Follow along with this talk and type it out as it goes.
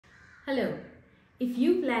Hello. If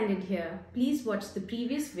you've landed here, please watch the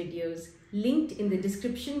previous videos linked in the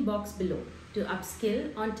description box below to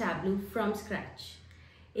upskill on Tableau from scratch.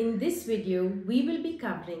 In this video, we will be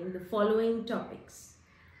covering the following topics.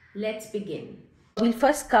 Let's begin. We'll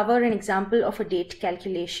first cover an example of a date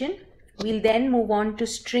calculation. We'll then move on to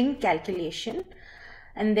string calculation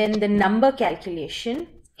and then the number calculation,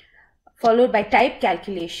 followed by type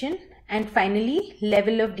calculation, and finally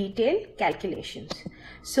level of detail calculations.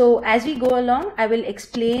 So as we go along, I will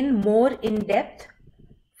explain more in depth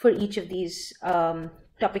for each of these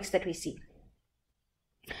topics that we see.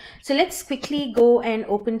 So let's quickly go and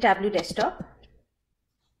open Tableau desktop.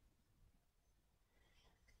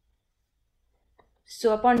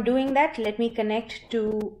 So upon doing that, let me connect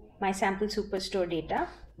to my sample superstore data.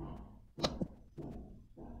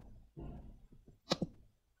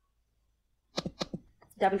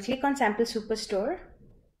 Double click on sample superstore.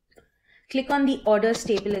 Click on the orders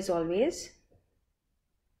table as always.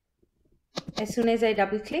 As soon as I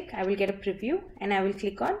double click, I will get a preview and I will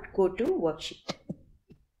click on go to worksheet.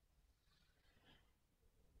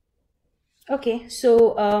 Okay,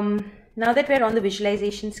 so now that we're on the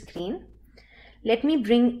visualization screen, let me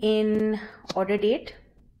bring in order date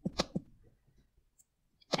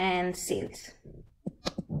and sales.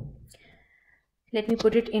 Let me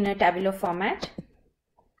put it in a tabular format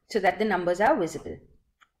so that the numbers are visible.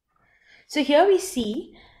 So here we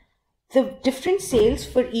see the different sales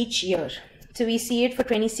for each year. So we see it for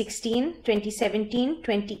 2016, 2017,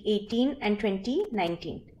 2018 and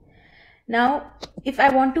 2019. Now, if I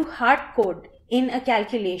want to hard code in a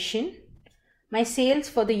calculation my sales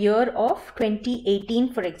for the year of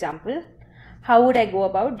 2018, for example, how would I go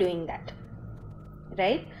about doing that?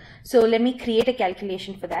 Right? So let me create a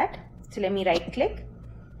calculation for that. So let me right click.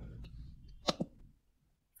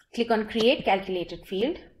 Click on create calculated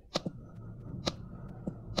field.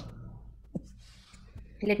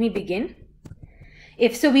 Let me begin.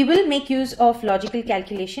 We will make use of logical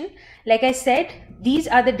calculation. Like I said, these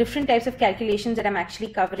are the different types of calculations that I'm actually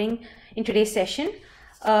covering in today's session.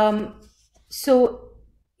 So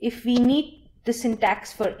if we need the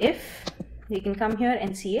syntax for if, we can come here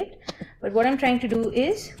and see it. But what I'm trying to do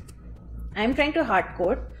is, I'm trying to hard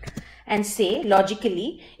code and say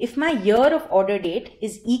logically, if my year of order date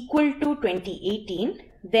is equal to 2018,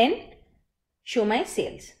 then show my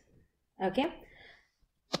sales. Okay.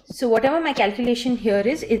 So whatever my calculation here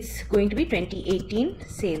is, it's going to be 2018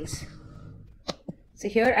 sales. So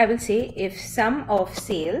here I will say if sum of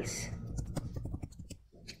sales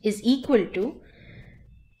is equal to,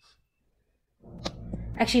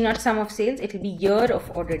 actually not sum of sales, it will be year of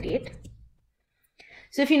order date.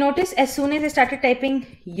 So if you notice, as soon as I started typing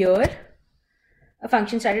year, a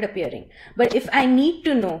function started appearing. But if I need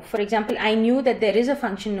to know, for example, I knew that there is a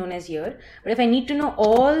function known as year, but if I need to know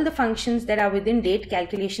all the functions that are within date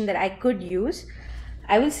calculation that I could use,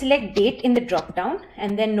 I will select date in the drop down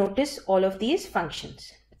and then notice all of these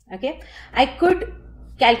functions. Okay, I could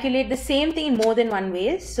calculate the same thing in more than one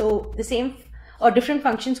way. So the same or different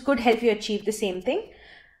functions could help you achieve the same thing.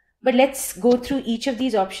 But let's go through each of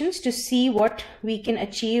these options to see what we can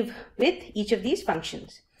achieve with each of these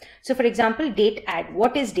functions. So for example, date add.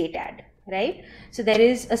 What is date add, right? So there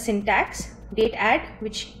is a syntax, date add,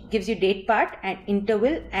 which gives you date part and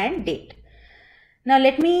interval and date. Now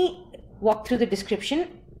let me walk through the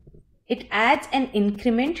description. It adds an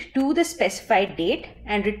increment to the specified date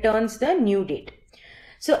and returns the new date.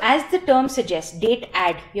 So as the term suggests, date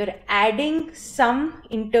add, you're adding some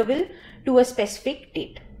interval to a specific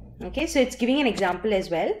date. Okay, so it's giving an example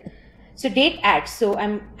as well. So date add, so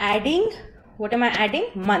I'm adding, what am I adding?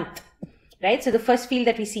 Month, right? So the first field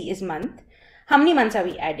that we see is month. How many months are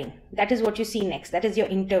we adding? That is what you see next. That is your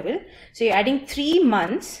interval. So you're adding 3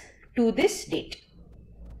 months to this date.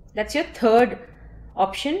 That's your third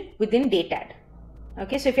option within date add.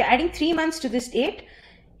 Okay, so if you're adding 3 months to this date,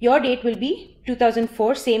 your date will be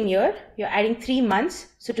 2004, same year. You're adding 3 months.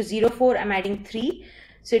 So to 04, I'm adding 3.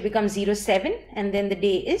 So it becomes 07 and then the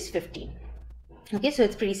day is 15. Okay, so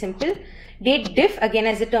it's pretty simple. Date diff, again,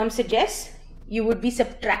 as the term suggests, you would be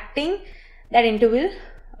subtracting that interval.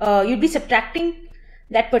 You'd be subtracting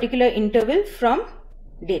that particular interval from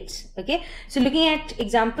dates. Okay, so looking at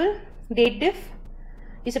example, date diff,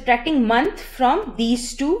 you're subtracting month from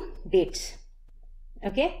these two dates.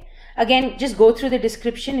 Okay, again, just go through the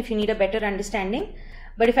description if you need a better understanding.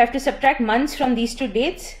 But if I have to subtract months from these two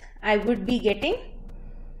dates, I would be getting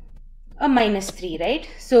a -3, right?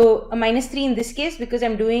 So a -3 in this case because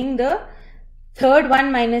I'm doing the third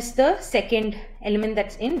one minus the second element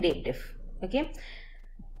that's in date diff. Okay.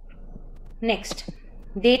 Next,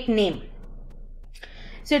 date name.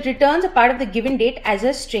 So it returns a part of the given date as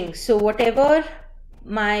a string. So whatever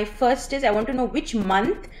my first is, I want to know which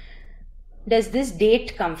month does this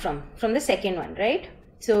date come from the second one, right?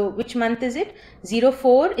 So which month is it?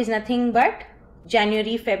 04 is nothing but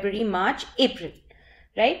January, February, March, April,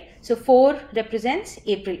 right? So 4 represents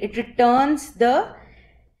April. It returns the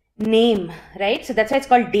name, right? So that's why it's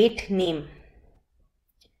called date name.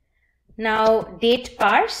 Now date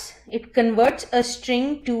parse, it converts a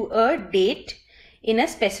string to a date in a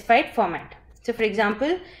specified format. So for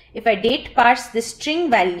example, if I date parse the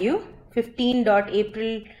string value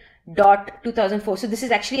 15.april.2004, so this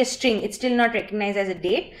is actually a string, it's still not recognized as a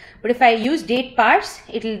date, but if I use date parse,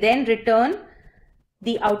 it will then return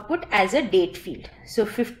the output as a date field. So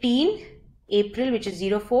 15 April, which is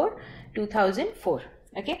 04/2004.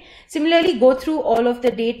 Okay, similarly go through all of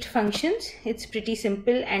the date functions. It's pretty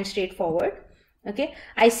simple and straightforward. Okay,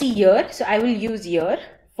 I see year, so I will use year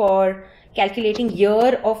for calculating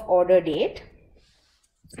year of order date.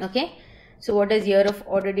 Okay, so what does year of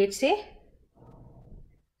order date say?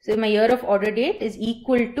 So my year of order date is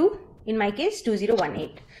equal to, in my case,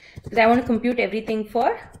 2018, because I want to compute everything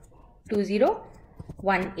for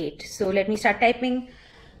 2018. So let me start typing.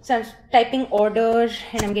 So I'm typing order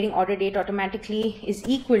and I'm getting order date automatically is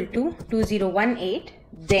equal to 2018.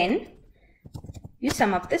 Then you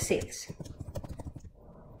sum up the sales.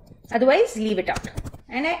 Otherwise, leave it out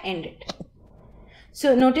and I end it.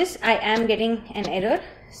 So notice I am getting an error.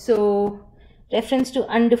 So reference to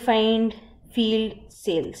undefined field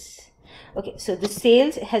sales. Okay, so the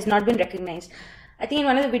sales has not been recognized. I think in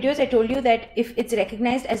one of the videos I told you that if it's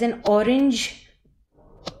recognized as an orange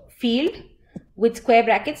field with square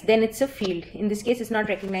brackets, then it's a field. In this case, it's not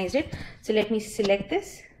recognized it. So let me select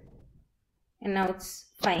this and now it's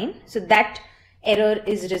fine. So that error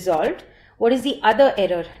is resolved. What is the other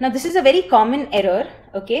error? Now this is a very common error.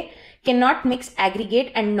 Okay, cannot mix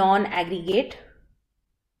aggregate and non-aggregate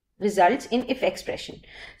results in if expression.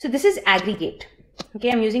 So this is aggregate. Okay,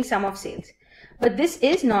 I'm using sum of sales, but this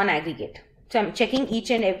is non-aggregate. So I'm checking each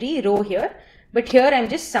and every row here, but here I'm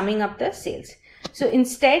just summing up the sales. So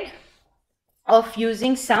instead of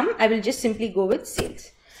using sum, I will just simply go with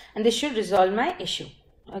sales, and this should resolve my issue.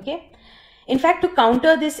 Okay. In fact, to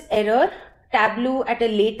counter this error, Tableau at a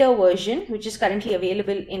later version, which is currently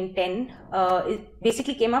available in 10, it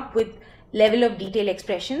basically came up with level of detail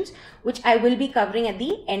expressions, which I will be covering at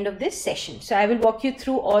the end of this session. So I will walk you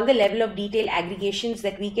through all the level of detail aggregations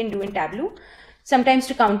that we can do in Tableau, sometimes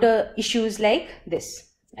to counter issues like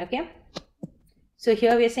this. Okay. So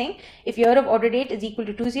here we are saying if year of order date is equal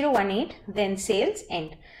to 2018, then sales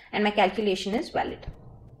end, and my calculation is valid.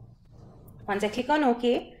 Once I click on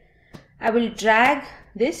OK, I will drag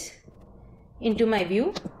this into my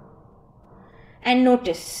view and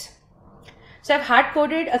notice. So I've hard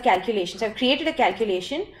coded a calculation. So I've created a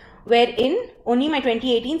calculation wherein only my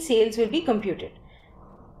 2018 sales will be computed.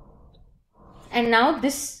 And now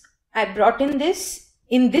this, I brought in this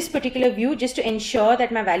particular view just to ensure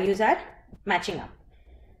that my values are matching up.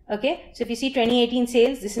 Okay, so if you see 2018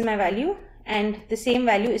 sales, this is my value, and the same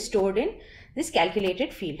value is stored in this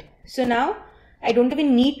calculated field. So now I don't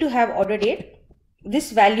even need to have order date.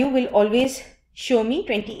 This value will always show me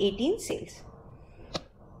 2018 sales.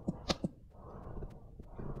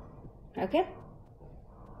 Okay.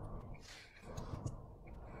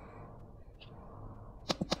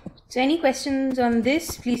 So any questions on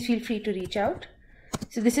this, please feel free to reach out.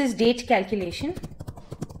 So this is date calculation.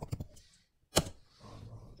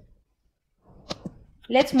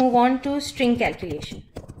 Let's move on to string calculation.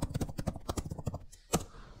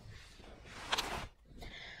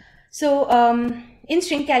 So in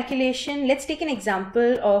string calculation, let's take an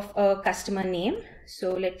example of a customer name.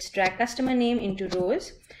 So let's drag customer name into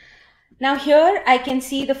rows. Now here I can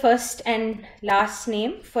see the first and last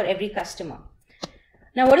name for every customer.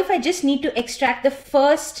 Now what if I just need to extract the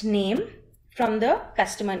first name from the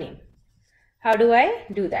customer name? How do I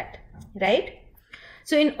do that, right?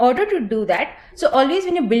 So in order to do that, so always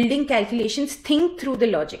when you're building calculations, think through the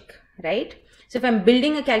logic, right? So if I'm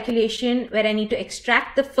building a calculation where I need to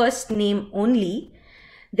extract the first name only,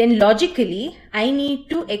 then logically I need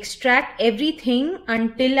to extract everything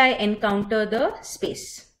until I encounter the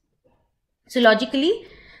space. So logically,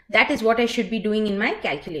 that is what I should be doing in my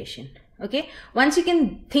calculation. Okay. Once you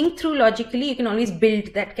can think through logically, you can always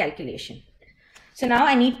build that calculation. So now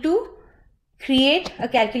I need to create a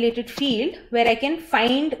calculated field where I can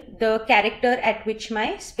find the character at which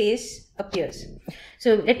my space appears.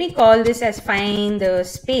 So let me call this as find the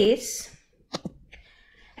space.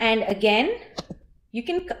 And again, you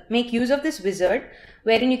can make use of this wizard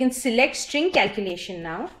wherein you can select string calculation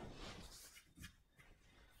now.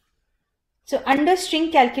 So under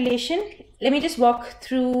string calculation, let me just walk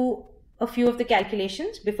through a few of the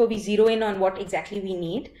calculations before we zero in on what exactly we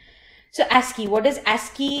need. So ASCII, what does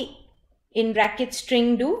ASCII in bracket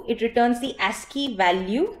string do? It returns the ASCII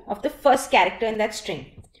value of the first character in that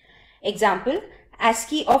string. Example,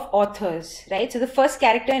 ASCII of authors, right? So the first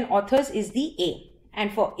character in authors is the A,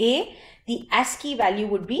 and for A, the ASCII value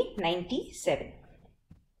would be 97.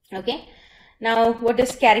 Okay. Now, what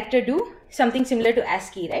does character do? Something similar to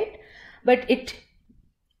ASCII, right? But it,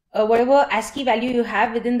 whatever ASCII value you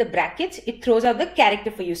have within the brackets, it throws out the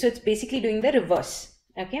character for you. So it's basically doing the reverse.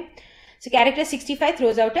 Okay. So character 65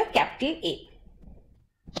 throws out a capital A.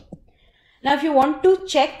 Now, if you want to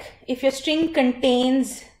check if your string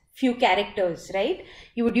contains few characters, right,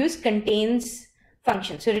 you would use contains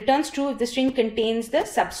function. So returns true if the string contains the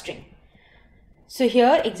substring. So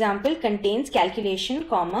here example contains calculation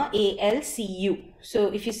comma ALCU.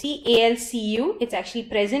 So if you see ALCU, it's actually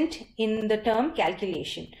present in the term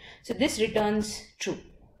calculation. So this returns true.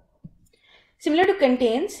 Similar to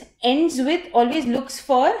contains, ends with always looks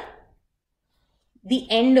for the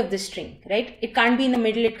end of the string, right? It can't be in the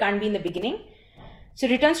middle, it can't be in the beginning. So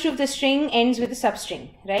returns true if the string ends with a substring,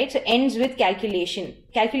 right? So ends with calculation.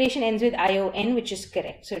 Calculation ends with ION, which is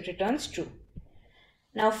correct. So it returns true.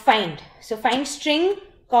 Now find. So find string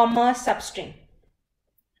comma substring.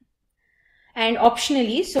 And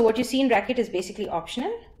optionally, so what you see in bracket is basically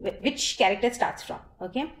optional, which character it starts from.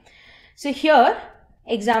 Okay. So here,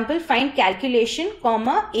 example, find calculation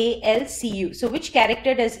comma ALCU. So which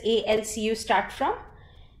character does ALCU start from?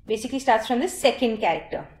 Basically starts from the second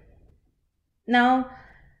character. Now,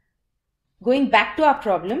 going back to our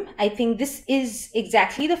problem, I think this is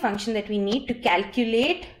exactly the function that we need to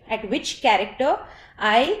calculate at which character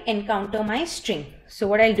I encounter my string. So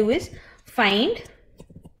what I'll do is find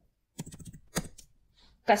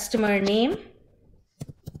customer name,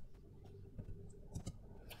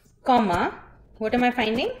 comma, what am I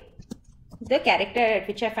finding? The character at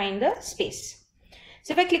which I find the space.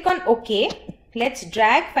 So if I click on OK, let's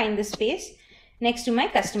drag find the space next to my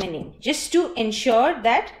customer name, just to ensure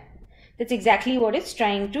that that's exactly what it's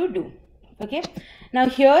trying to do. Okay. Now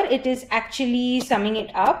here it is actually summing it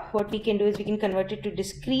up. What we can do is we can convert it to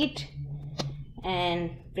discrete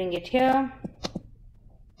and bring it here.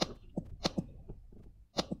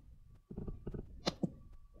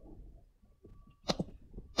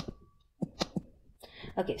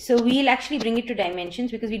 Okay, so we'll actually bring it to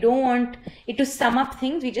dimensions because we don't want it to sum up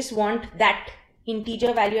things. We just want that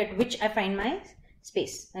integer value at which I find my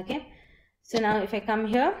space. Okay, so now if I come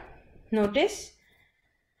here, notice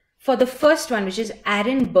for the first one, which is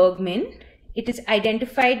Aaron Bergman, it is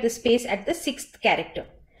identified the space at the 6th character.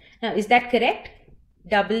 Now, is that correct?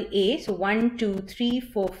 Double A, so 1, 2, 3,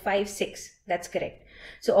 4, 5, 6. That's correct.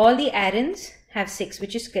 So all the Aarons have 6,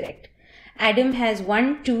 which is correct. Adam has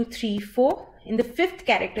 1, 2, 3, 4. In the 5th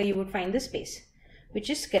character, you would find the space,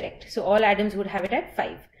 which is correct. So all Adams would have it at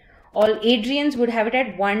 5. All Adrians would have it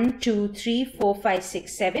at 1, 2, 3, 4, 5,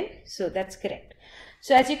 6, 7. So that's correct.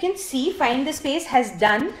 So as you can see, find the space has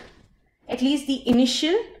done at least the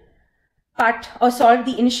initial part or solved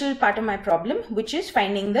the initial part of my problem, which is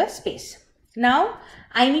finding the space. Now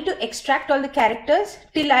I need to extract all the characters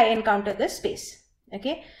till I encounter the space.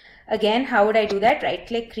 Okay. Again, how would I do that? Right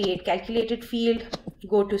click, create calculated field,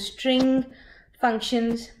 go to string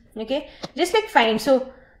functions. Okay. Just like find.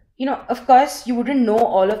 So, you know, of course you wouldn't know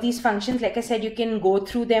all of these functions. Like I said, you can go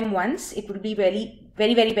through them once. It would be very,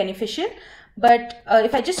 very, very beneficial. But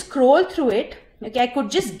if I just scroll through it, okay, I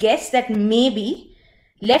could just guess that maybe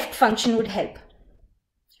left function would help,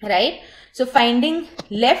 right? So finding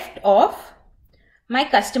left of my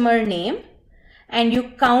customer name and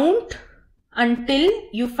you count until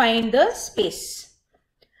you find the space.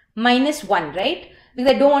 -1, right?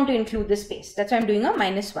 Because I don't want to include the space. That's why I'm doing a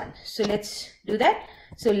 -1. So let's do that.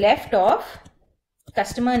 So left of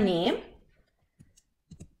customer name,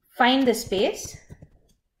 find the space,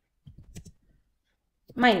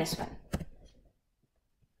 -1.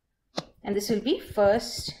 And this will be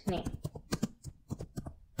first name.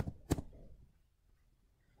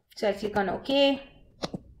 So I'll click on OK.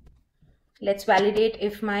 Let's validate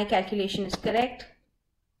if my calculation is correct.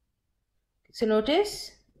 So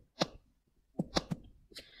notice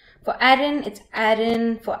for Aaron, it's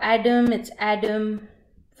Aaron. For Adam, it's Adam.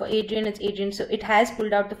 For Adrian, it's Adrian. So it has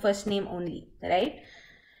pulled out the first name only, right?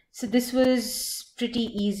 So this was pretty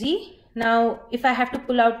easy. Now, if I have to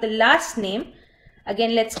pull out the last name,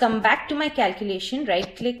 again, let's come back to my calculation,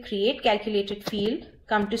 right click, create calculated field,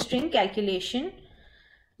 come to string calculation.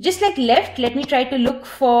 Just like left, let me try to look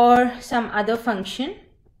for some other function.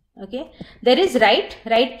 Okay, there is right,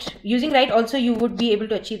 using right also you would be able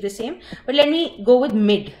to achieve the same, but let me go with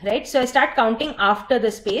mid, right? So I start counting after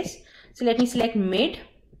the space. So let me select mid.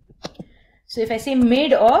 So if I say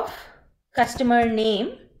mid of customer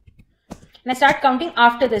name, and I start counting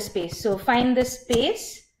after the space, so find the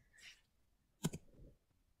space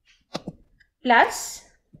plus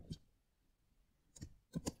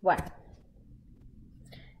 1,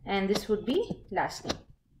 and this would be last name.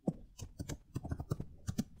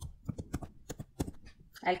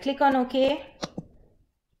 I'll click on OK,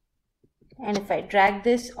 and if I drag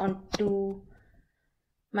this onto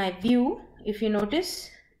my view, if you notice,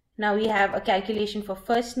 now we have a calculation for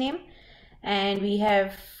first name, and we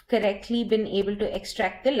have correctly been able to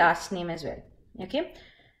extract the last name as well. Okay,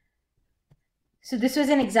 so this was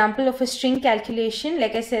an example of a string calculation.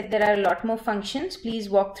 Like I said, there are a lot more functions.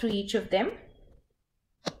 Please walk through each of them.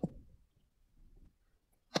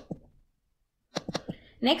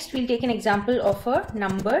 Next, we'll take an example of a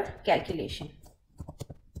number calculation.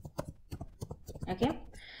 Okay,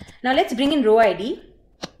 now let's bring in row ID,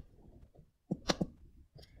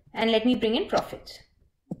 and let me bring in profits.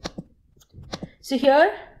 So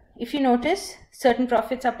here, if you notice, certain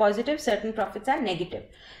profits are positive, certain profits are negative.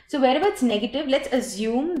 So wherever it's negative, let's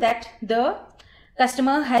assume that the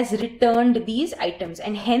customer has returned these items,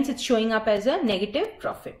 and hence it's showing up as a negative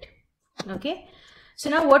profit. Okay, so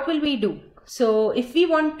now what will we do? So if we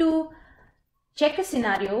want to check a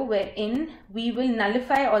scenario wherein we will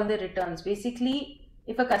nullify all the returns, basically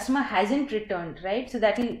if a customer hasn't returned, right, so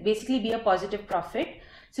that will basically be a positive profit.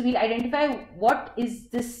 So we'll identify what is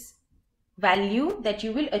this value that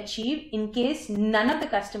you will achieve in case none of the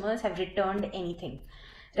customers have returned anything,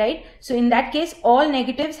 right? So in that case, all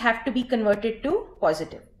negatives have to be converted to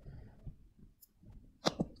positive.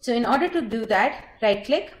 So in order to do that, right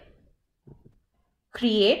click,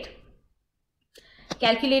 create,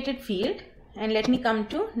 calculated field, and let me come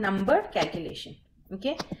to number calculation.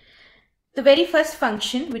 Okay, the very first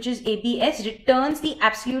function, which is ABS, returns the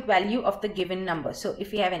absolute value of the given number. So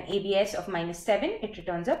if we have an ABS of -7, it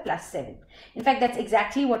returns a +7. In fact, that's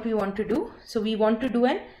exactly what we want to do. So we want to do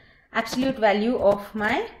an absolute value of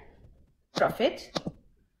my profit.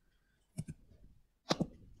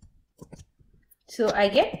 So I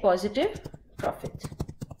get positive profit.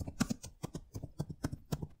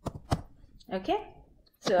 Okay,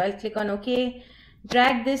 so I'll click on OK,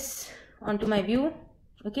 drag this onto my view.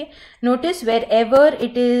 Okay, notice wherever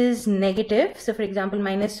it is negative, so for example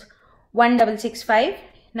 -1665,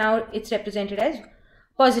 now it's represented as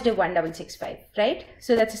positive 1665, right?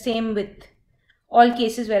 So that's the same with all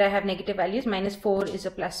cases where I have negative values. -4 is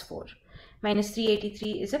a +4,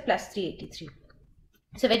 -383 is a +383.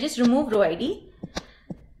 So if I just remove row ID,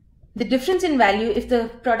 the difference in value if the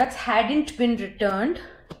products hadn't been returned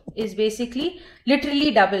is basically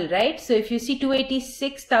literally double, right? So if you see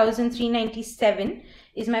 286,397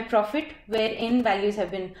 is my profit wherein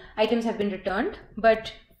items have been returned,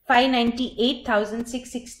 but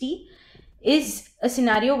 598,660 is a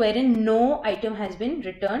scenario wherein no item has been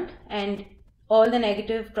returned, and all the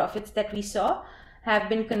negative profits that we saw have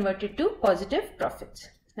been converted to positive profits.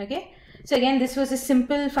 Okay, so again, this was a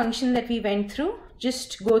simple function that we went through.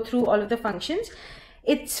 Just go through all of the functions.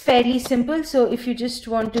 It's fairly simple. So if you just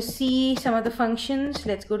want to see some of the functions,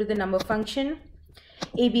 let's go to the number function.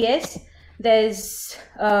 ABS, there's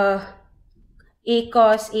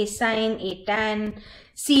ACOS, ASIN, ATAN,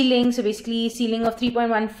 ceiling. So basically ceiling of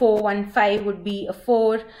 3.1415 would be a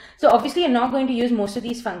 4. So obviously you're not going to use most of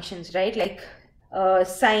these functions, right? Like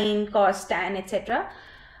sine, cos, tan, etc.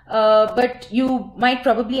 But you might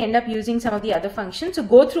probably end up using some of the other functions. So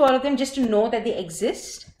go through all of them just to know that they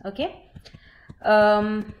exist. Okay.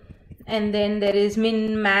 And then there is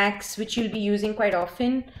min, max, which you'll be using quite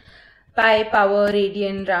often. Pi, power,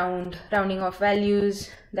 radian, rounding of values,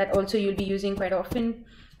 that also you'll be using quite often,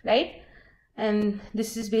 right? And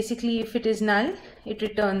this is basically, if it is null, it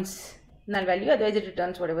returns null value, otherwise it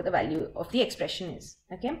returns whatever the value of the expression is.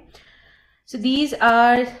 Okay, so these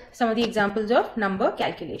are some of the examples of number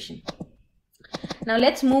calculation. Now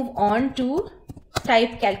let's move on to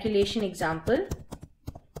type calculation example.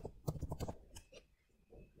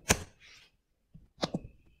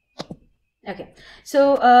 Okay,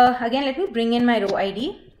 so again, let me bring in my row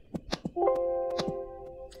ID,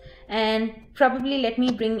 and probably let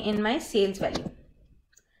me bring in my sales value.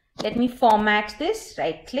 Let me format this,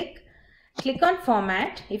 right click, click on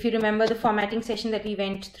format. If you remember the formatting session that we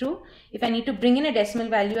went through, if I need to bring in a decimal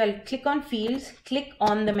value, I'll click on fields, click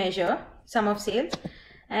on the measure, sum of sales,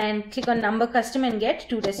 and click on number custom and get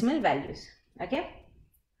 2 decimal values. Okay,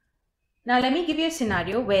 now let me give you a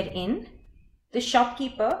scenario wherein the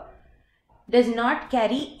shopkeeper does not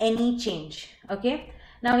carry any change. Okay.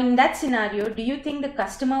 Now in that scenario, do you think the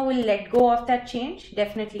customer will let go of that change?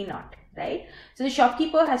 Definitely not, right? So the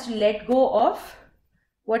shopkeeper has to let go of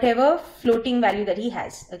whatever floating value that he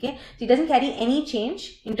has. Okay. So he doesn't carry any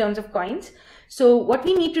change in terms of coins. So what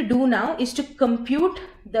we need to do now is to compute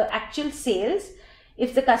the actual sales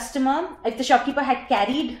if the shopkeeper had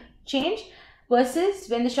carried change versus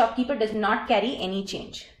when the shopkeeper does not carry any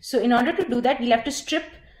change. So in order to do that, we'll have to strip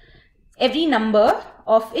every number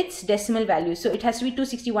of its decimal value. So it has to be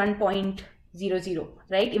 261.00,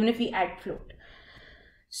 right? Even if we add float.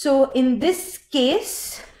 So in this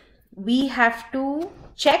case, we have to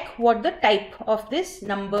check what the type of this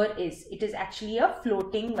number is. It is actually a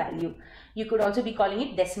floating value. You could also be calling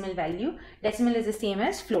it decimal value. Decimal is the same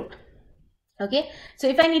as float. Okay, so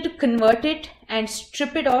if I need to convert it and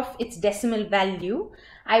strip it of its decimal value,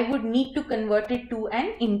 I would need to convert it to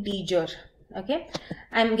an integer. Okay,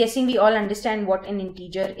 I'm guessing we all understand what an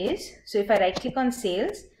integer is. So if I right click on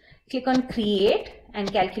sales, click on create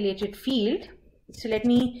and calculated field. So let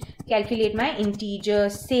me calculate my integer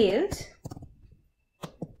sales,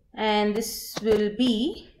 and this will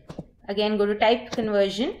be, again, go to type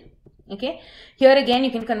conversion. Okay, here again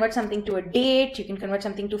you can convert something to a date, you can convert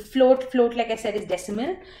something to float. Float, like I said, is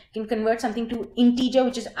decimal. You can convert something to integer,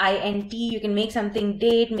 which is int. You can make something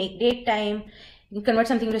date, make date time. You can convert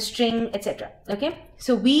something to a string, etc. Okay,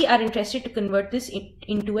 so we are interested to convert this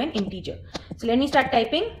into an integer. So let me start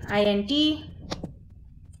typing int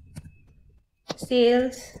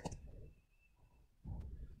sales.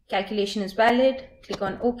 Calculation is valid. Click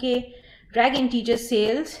on OK. Drag integer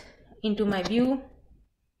sales into my view.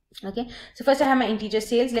 Okay, so first I have my integer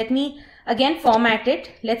sales. Let me again format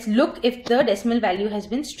it. Let's look if the decimal value has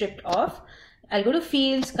been stripped off. I'll go to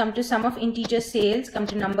fields, come to sum of integer sales, come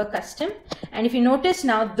to number custom, and if you notice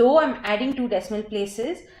now, though I'm adding 2 decimal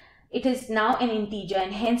places, it is now an integer,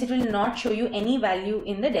 and hence it will not show you any value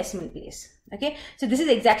in the decimal place. Okay, so this is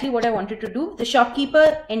exactly what I wanted to do. The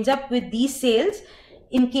shopkeeper ends up with these sales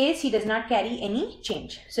in case he does not carry any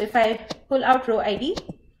change. So if I pull out row ID,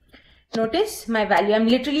 notice my value, I'm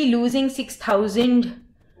literally losing 6,000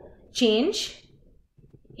 change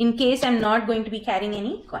in case I'm not going to be carrying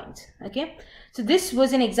any coins. Okay, so this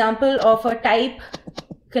was an example of a type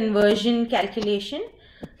conversion calculation.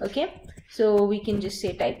 Okay, so we can just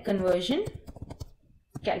say type conversion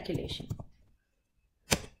calculation.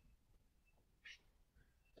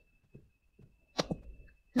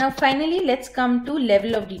 Now finally, let's come to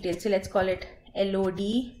level of detail. So let's call it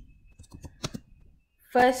LOD.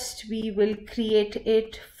 First, we will create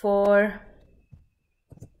it for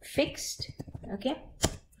fixed. Okay.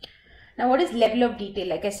 Now, what is level of detail?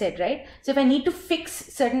 Like I said, right? So if I need to fix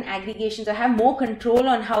certain aggregations, I have more control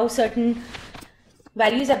on how certain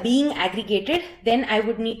values are being aggregated, then I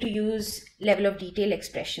would need to use level of detail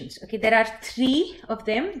expressions. Okay. There are 3 of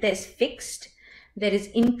them. There's fixed, there is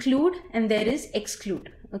include, and there is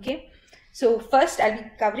exclude. Okay. So first I'll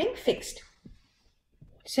be covering fixed.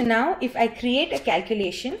 So now if I create a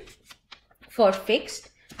calculation for fixed,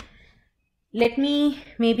 let me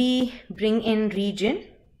maybe bring in region.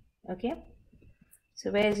 Okay,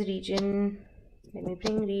 so where's region? Let me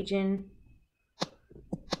bring region,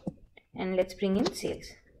 and let's bring in sales.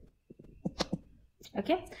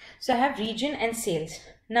 Okay, so I have region and sales.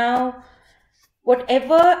 Now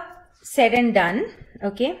whatever said and done,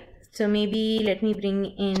 okay, so maybe let me bring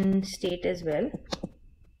in state as well.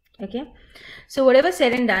 Okay, so whatever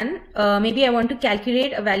said and done, maybe I want to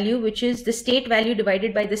calculate a value which is the state value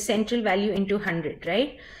divided by the central value into 100,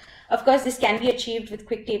 right? Of course, this can be achieved with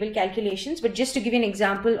quick table calculations, but just to give you an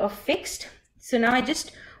example of fixed. So now I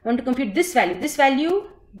just want to compute this value. This value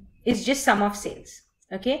is just sum of sales.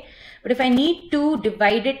 Okay, but if I need to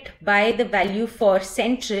divide it by the value for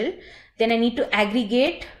central, then I need to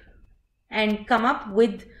aggregate and come up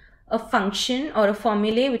with a function or a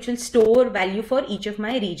formula which will store value for each of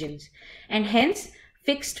my regions, and hence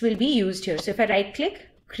fixed will be used here. So if I right click,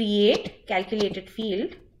 create calculated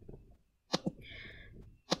field.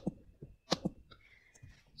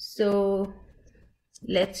 So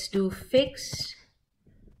let's do fixed.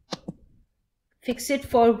 Fix it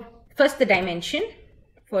for first the dimension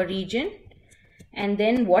for region, and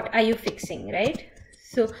then what are you fixing, right?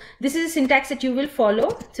 So this is a syntax that you will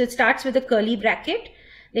follow. So it starts with a curly bracket,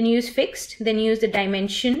 then you use fixed, then you use the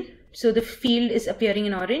dimension. So the field is appearing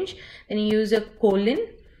in orange, then you use a colon,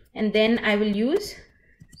 and then I will use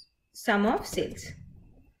sum of sales.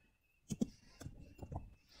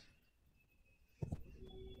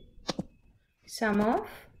 Sum of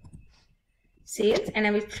sales, and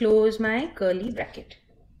I will close my curly bracket.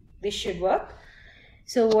 This should work.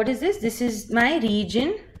 So what is this? This is my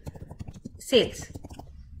region sales.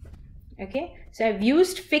 Okay, so I've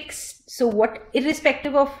used fixed. So what,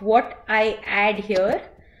 irrespective of what I add here,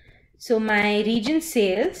 so my region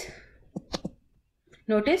sales,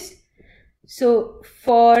 notice, so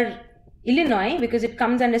for Illinois, because it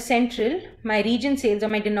comes under central, my region sales, or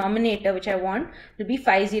my denominator which I want, will be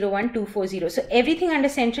 501240. So everything under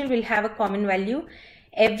central will have a common value,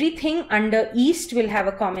 everything under east will have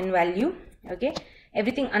a common value, okay,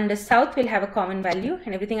 everything under south will have a common value,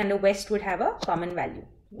 and everything under west would have a common value.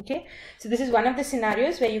 Okay, so this is one of the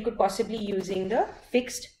scenarios where you could possibly using the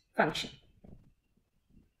fixed function.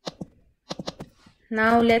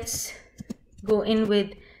 Now let's go in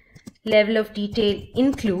with level of detail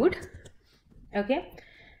include. Okay,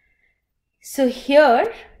 so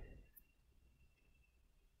here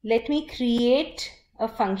let me create a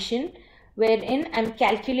function wherein I'm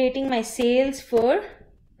calculating my sales for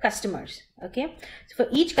customers. Okay, so for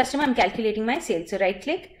each customer I'm calculating my sales. So right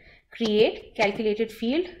click, create calculated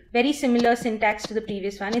field, very similar syntax to the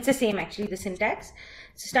previous one. It's the same actually, the syntax.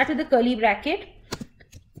 So start with the curly bracket,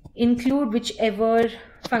 include whichever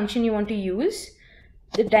function you want to use,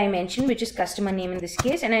 the dimension, which is customer name in this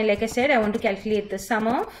case, and like I said, I want to calculate the sum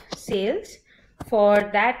of sales for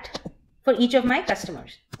that, for each of my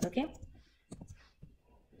customers. Okay,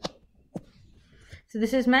 so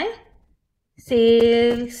this is my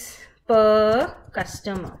sales per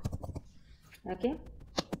customer. Okay,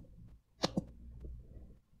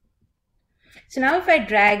 so now if I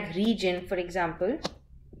drag region, for example,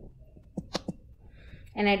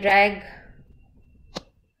 and I drag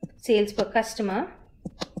sales per customer,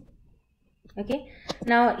 okay,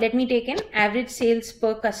 now let me take an average sales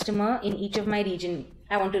per customer in each of my region.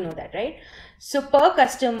 I want to know that, right? So per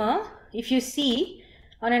customer, if you see,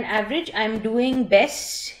 on an average, I'm doing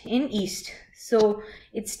best in east. So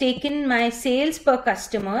it's taken my sales per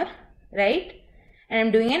customer, right? And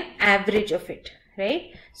I'm doing an average of it,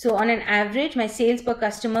 right? So on an average, my sales per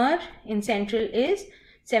customer in central is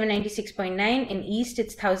 796.9, in east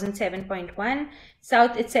it's 1007.1,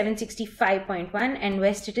 south it's 765.1, and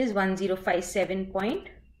west it is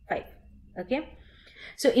 1057.5. Okay,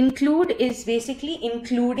 so include is basically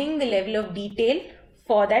including the level of detail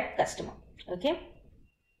for that customer. Okay,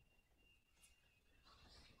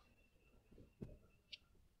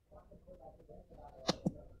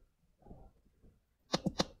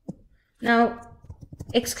 now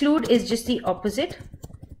exclude is just the opposite.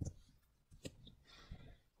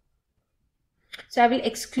 So I will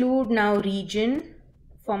exclude now region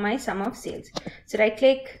for my sum of sales. So right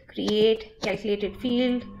click, create calculated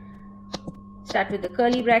field, start with the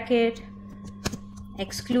curly bracket,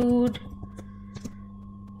 exclude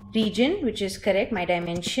region, which is correct, my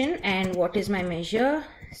dimension, and what is my measure,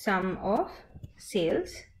 sum of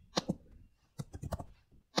sales,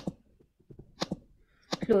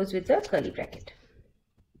 close with the curly bracket.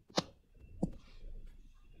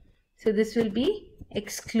 So this will be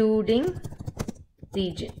excluding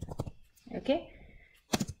region, okay,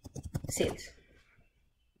 sales.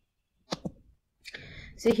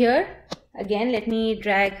 So here again, let me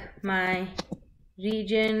drag my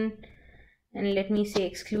region and let me say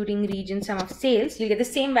excluding region sum of sales. You'll get the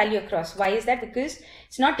same value across. Why is that? Because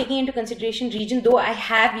it's not taking into consideration region, though I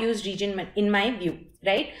have used region in my view,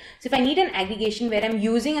 right? So if I need an aggregation where I'm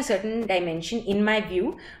using a certain dimension in my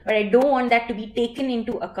view, but I don't want that to be taken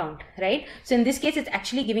into account, right? So in this case, it's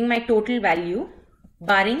actually giving my total value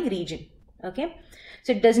barring region. Okay,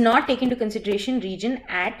 so it does not take into consideration region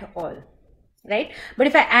at all, right? But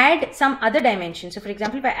if I add some other dimension, so for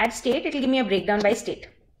example, if I add state, it will give me a breakdown by state,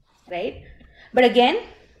 right? But again,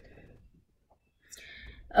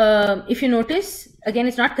 if you notice, again,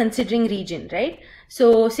 it's not considering region, right?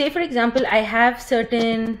 So say for example, I have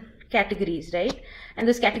certain categories, right? And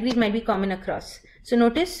those categories might be common across. So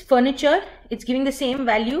notice furniture, it's giving the same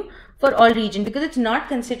value for all region because it's not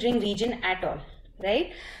considering region at all,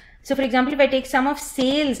 right? So for example, if I take sum of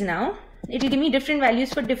sales now, it will give me different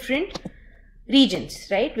values for different regions,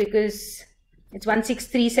 right? Because it's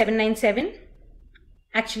 163,797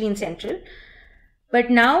 actually in central. But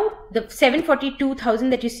now the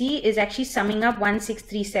 742,000 that you see is actually summing up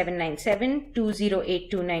 163,797,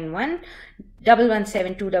 208,291,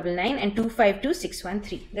 117,299 and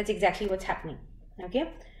 252,613. That's exactly what's happening.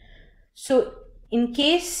 Okay. So in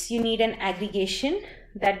case you need an aggregation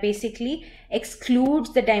that basically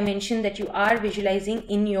excludes the dimension that you are visualizing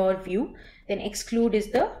in your view, then exclude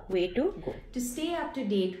is the way to go. To stay up to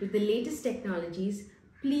date with the latest technologies,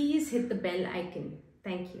 please hit the bell icon.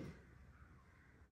 Thank you.